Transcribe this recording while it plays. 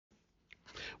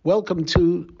Welcome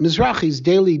to Mizrahi's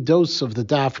Daily Dose of the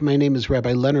Daf. My name is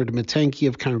Rabbi Leonard Matanki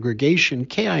of Congregation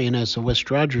KINS of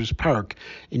West Rogers Park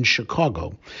in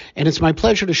Chicago. And it's my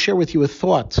pleasure to share with you a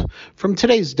thought from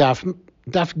today's Daf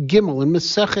Gimel in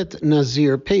Masechet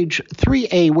Nazir, page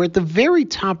 3a, where at the very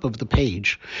top of the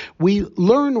page, we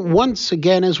learn once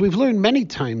again, as we've learned many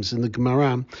times in the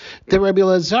Gemara, that Rabbi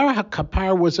Elazar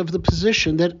HaKapar was of the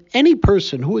position that any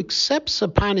person who accepts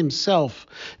upon himself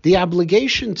the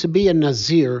obligation to be a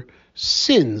Nazir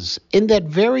sins in that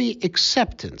very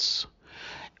acceptance.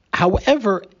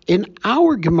 However, in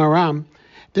our Gemara,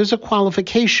 there's a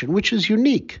qualification which is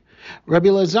unique. Rabbi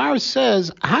Elazar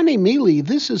says, Hane Mili,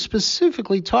 this is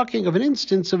specifically talking of an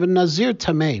instance of a Nazir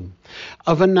Tameh,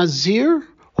 of a Nazir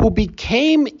who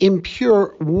became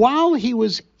impure while he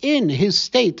was in his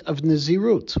state of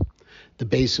Nazirut. The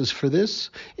basis for this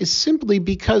is simply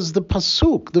because the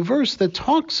pasuk, the verse that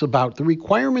talks about the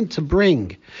requirement to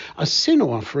bring a sin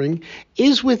offering,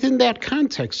 is within that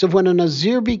context of when a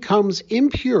Nazir becomes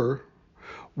impure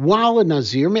while a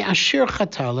Nazir, me'asher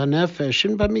chatal hanefesh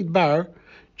in Bamidbar,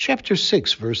 Chapter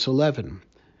 6, verse 11.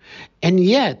 And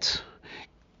yet,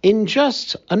 in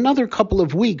just another couple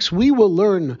of weeks, we will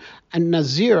learn a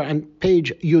Nazir on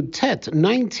page Yudtet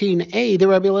 19a. The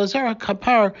Rabbi Elazar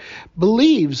HaKapar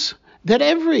believes that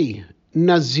every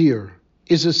Nazir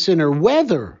is a sinner,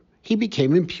 whether he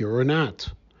became impure or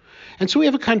not. And so we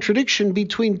have a contradiction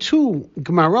between two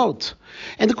Gemarot.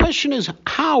 And the question is,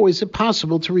 how is it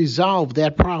possible to resolve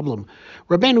that problem?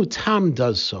 Rabbeinu Tam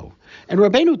does so. And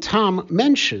Rabbeinu Tam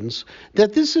mentions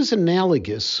that this is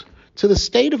analogous to the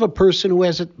state of a person who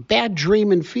has a bad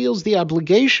dream and feels the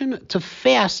obligation to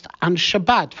fast on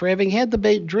Shabbat for having had the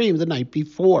bad dream the night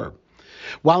before.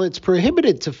 While it's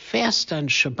prohibited to fast on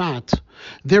Shabbat,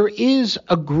 there is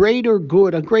a greater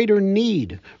good, a greater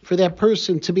need for that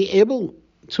person to be able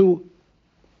to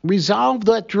resolve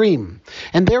that dream.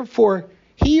 And therefore,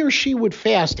 he or she would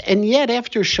fast, and yet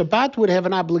after Shabbat would have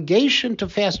an obligation to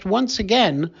fast once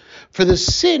again for the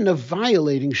sin of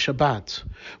violating Shabbat.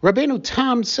 Rabbeinu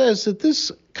Tam says that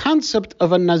this concept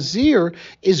of a Nazir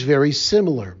is very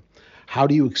similar. How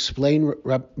do you explain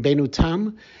Rabbeinu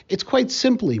Tam? It's quite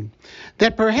simply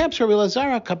that perhaps Rabbi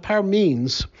Elazar HaKapar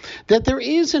means that there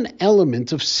is an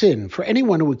element of sin for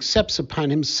anyone who accepts upon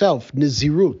himself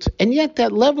Nazirut, and yet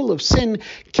that level of sin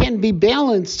can be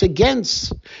balanced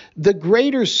against the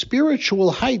greater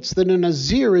spiritual heights that a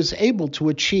Nazir is able to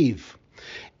achieve.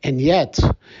 And yet,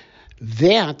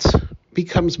 that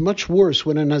becomes much worse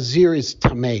when a Nazir is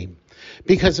Tameh.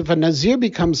 Because if a Nazir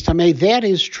becomes Tameh, that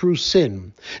is true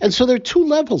sin. And so there are two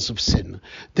levels of sin.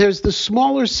 There's the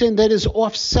smaller sin that is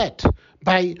offset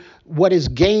by what is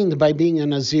gained by being a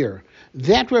Nazir.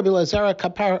 That Rabbi Elazar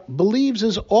HaKapar believes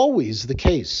is always the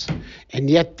case. And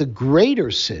yet the greater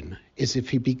sin is if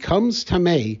he becomes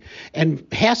Tameh and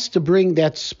has to bring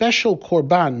that special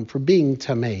korban for being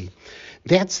Tameh.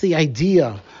 That's the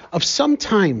idea of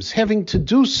sometimes having to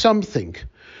do something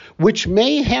which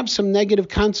may have some negative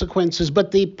consequences, but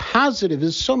the positive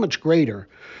is so much greater,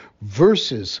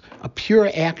 versus a pure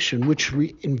action which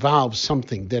involves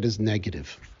something that is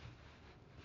negative.